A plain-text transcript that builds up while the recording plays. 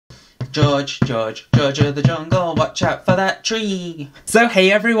George of the jungle, watch out for that tree. So hey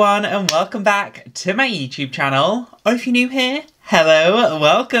everyone, and welcome back to my YouTube channel. Or if you're new here, hello,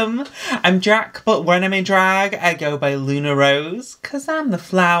 welcome. I'm Jack, but when I'm in drag, I go by Luna Rose, cause I'm the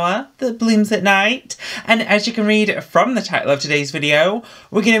flower that blooms at night. And as you can read from the title of today's video,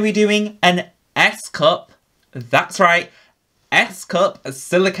 we're gonna be doing an S-cup, that's right, S-cup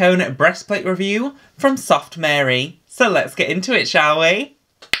silicone breastplate review from Softmary. So let's get into it, shall we?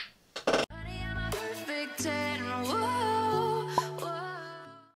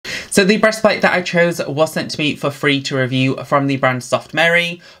 So the breastplate that I chose was sent to me for free to review from the brand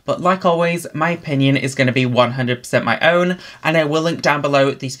Softmary, but like always, my opinion is going to be 100% my own, and I will link down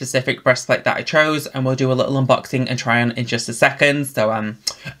below the specific breastplate that I chose, and we'll do a little unboxing and try on in just a second, so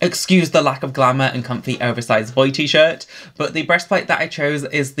excuse the lack of glamour and comfy oversized boy t-shirt, but the breastplate that I chose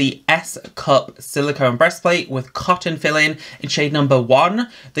is the S-cup silicone breastplate with cotton filling in shade number 1.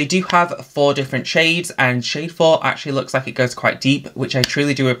 They do have 4 different shades, and shade 4 actually looks like it goes quite deep, which I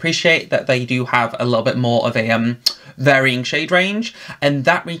truly do appreciate that they do have a little bit more of a varying shade range, and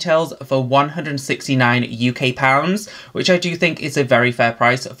that retails for £169 UK, which I do think is a very fair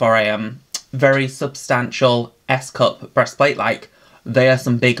price for a very substantial S-cup breastplate. Like, they are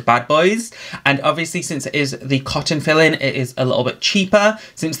some big bad boys, and obviously since it is the cotton filling, it is a little bit cheaper,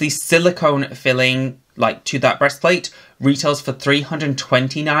 since the silicone filling like to that breastplate retails for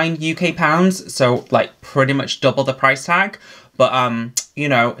 £329 UK, so like pretty much double the price tag. But you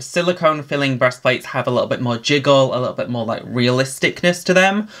know, silicone filling breastplates have a little bit more jiggle, a little bit more like realisticness to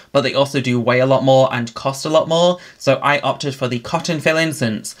them, but they also do weigh a lot more and cost a lot more. So I opted for the cotton filling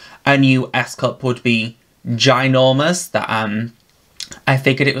since a new S-cup would be ginormous, that I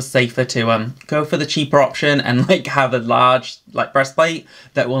figured it was safer to go for the cheaper option and like have a large like breastplate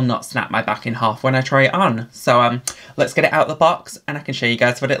that will not snap my back in half when I try it on. So let's get it out of the box and I can show you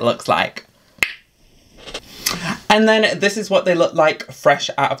guys what it looks like. And then this is what they look like fresh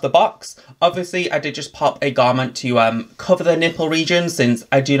out of the box. Obviously, I did just pop a garment to cover the nipple region, since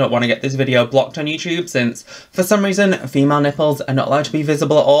I do not want to get this video blocked on YouTube, since for some reason female nipples are not allowed to be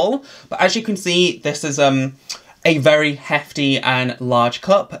visible at all. But as you can see, this is a very hefty and large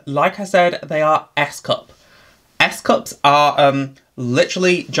cup. Like I said, they are S-cup. S-cups are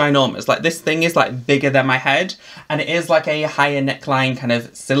literally ginormous. Like, this thing is like bigger than my head, and it is like a higher neckline kind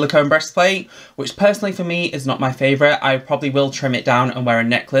of silicone breastplate, which personally for me is not my favorite. I probably will trim it down and wear a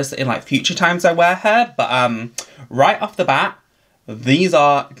necklace in like future times I wear hair, but right off the bat, these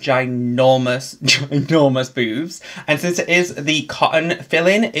are ginormous boobs. And since it is the cotton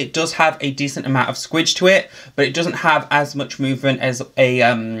filling, it does have a decent amount of squidge to it, but it doesn't have as much movement as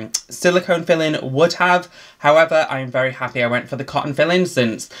a silicone filling would have. However, I'm very happy I went for the cotton filling,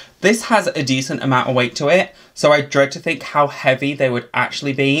 since this has a decent amount of weight to it. So I dread to think how heavy they would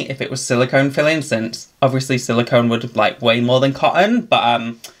actually be if it was silicone filling, since obviously silicone would like weigh more than cotton.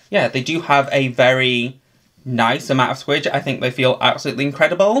 But yeah, they do have a very nice amount of squidge. I think they feel absolutely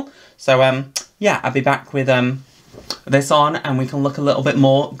incredible. So yeah, I'll be back with this on and we can look a little bit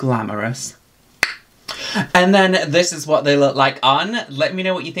more glamorous. And then this is what they look like on. Let me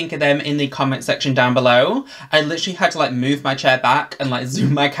know what you think of them in the comment section down below. I literally had to like move my chair back and like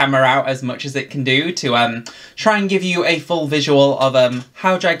zoom my camera out as much as it can do to try and give you a full visual of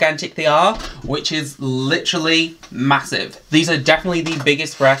how gigantic they are, which is literally massive. These are definitely the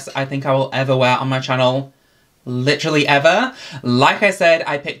biggest breasts I think I will ever wear on my channel. Literally ever. Like I said,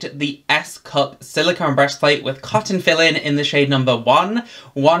 I picked the S-cup silicone breastplate with cotton filling in the shade number 1.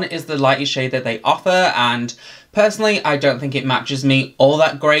 1 is the lightest shade that they offer, and personally I don't think it matches me all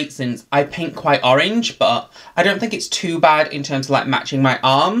that great, since I paint quite orange, but I don't think it's too bad in terms of like matching my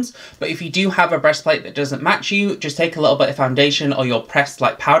arms. But if you do have a breastplate that doesn't match you, just take a little bit of foundation or your pressed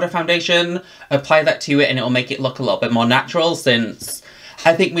like powder foundation, apply that to it, and it will make it look a little bit more natural, since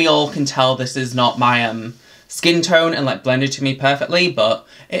I think we all can tell this is not my skin tone and like blended to me perfectly, but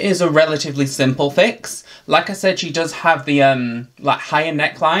it is a relatively simple fix. Like I said, she does have the like higher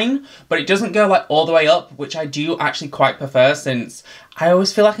neckline, but it doesn't go like all the way up, which I do actually quite prefer, since I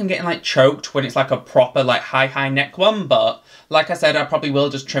always feel like I'm getting like choked when it's like a proper like high neck one. But like I said, I probably will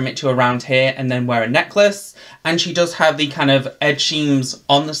just trim it to around here and then wear a necklace. And she does have the kind of edge seams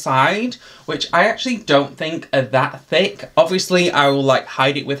on the side, which I actually don't think are that thick. Obviously I will like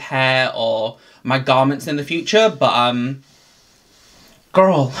hide it with hair or my garments in the future, but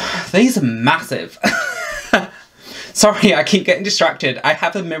girl, these are massive. Sorry, I keep getting distracted. I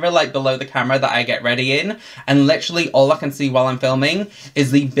have a mirror like below the camera that I get ready in, and literally all I can see while I'm filming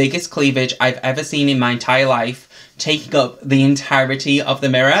is the biggest cleavage I've ever seen in my entire life, taking up the entirety of the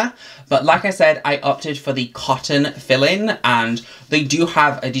mirror. But like I said, I opted for the cotton fill-in, and they do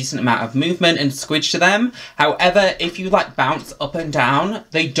have a decent amount of movement and squidge to them. However, if you like bounce up and down,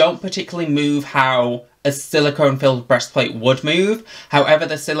 they don't particularly move how a silicone filled breastplate would move. However,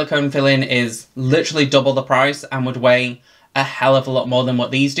 the silicone fill-in is literally double the price and would weigh a hell of a lot more than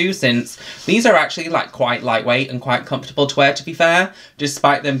what these do, since these are actually like quite lightweight and quite comfortable to wear, to be fair,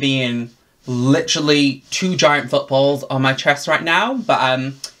 despite them being literally 2 giant footballs on my chest right now.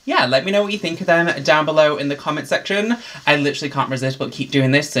 But yeah, let me know what you think of them down below in the comment section. I literally can't resist but keep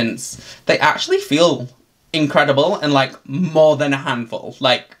doing this, since they actually feel incredible and like more than a handful.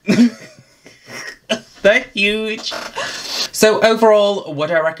 Like they're huge. So overall, would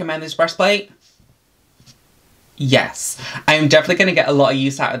I recommend this breastplate? Yes, I am definitely going to get a lot of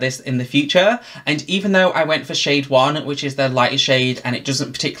use out of this in the future, and even though I went for shade 1, which is the lightest shade, and it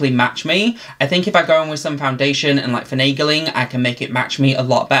doesn't particularly match me, I think if I go in with some foundation and like finagling, I can make it match me a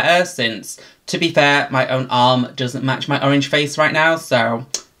lot better, since, to be fair, my own arm doesn't match my orange face right now, so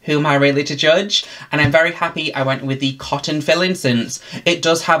who am I really to judge? And I'm very happy I went with the cotton fill-in, since it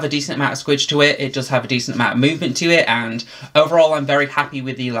does have a decent amount of squidge to it, it does have a decent amount of movement to it, and overall I'm very happy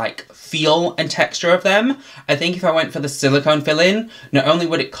with the like feel and texture of them. I think if I went for the silicone fill-in, not only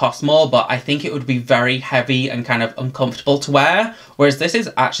would it cost more, but I think it would be very heavy and kind of uncomfortable to wear, whereas this is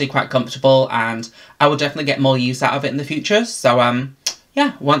actually quite comfortable and I will definitely get more use out of it in the future. So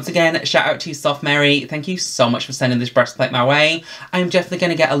yeah, once again, shout out to Softmary. Thank you so much for sending this breastplate my way. I'm definitely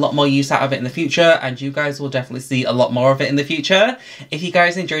going to get a lot more use out of it in the future, and you guys will definitely see a lot more of it in the future. If you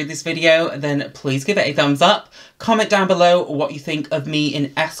guys enjoyed this video, then please give it a thumbs up. Comment down below what you think of me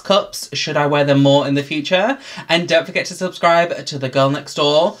in S cups. Should I wear them more in the future? And don't forget to subscribe to the girl next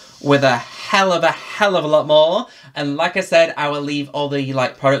door with a hell of a lot more. And like I said, I will leave all the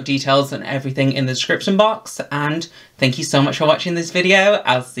like product details and everything in the description box. And thank you so much for watching this video.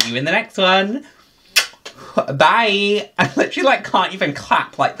 I'll see you in the next one. Bye. I literally like can't even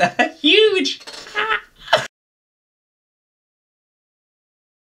clap, like they're huge.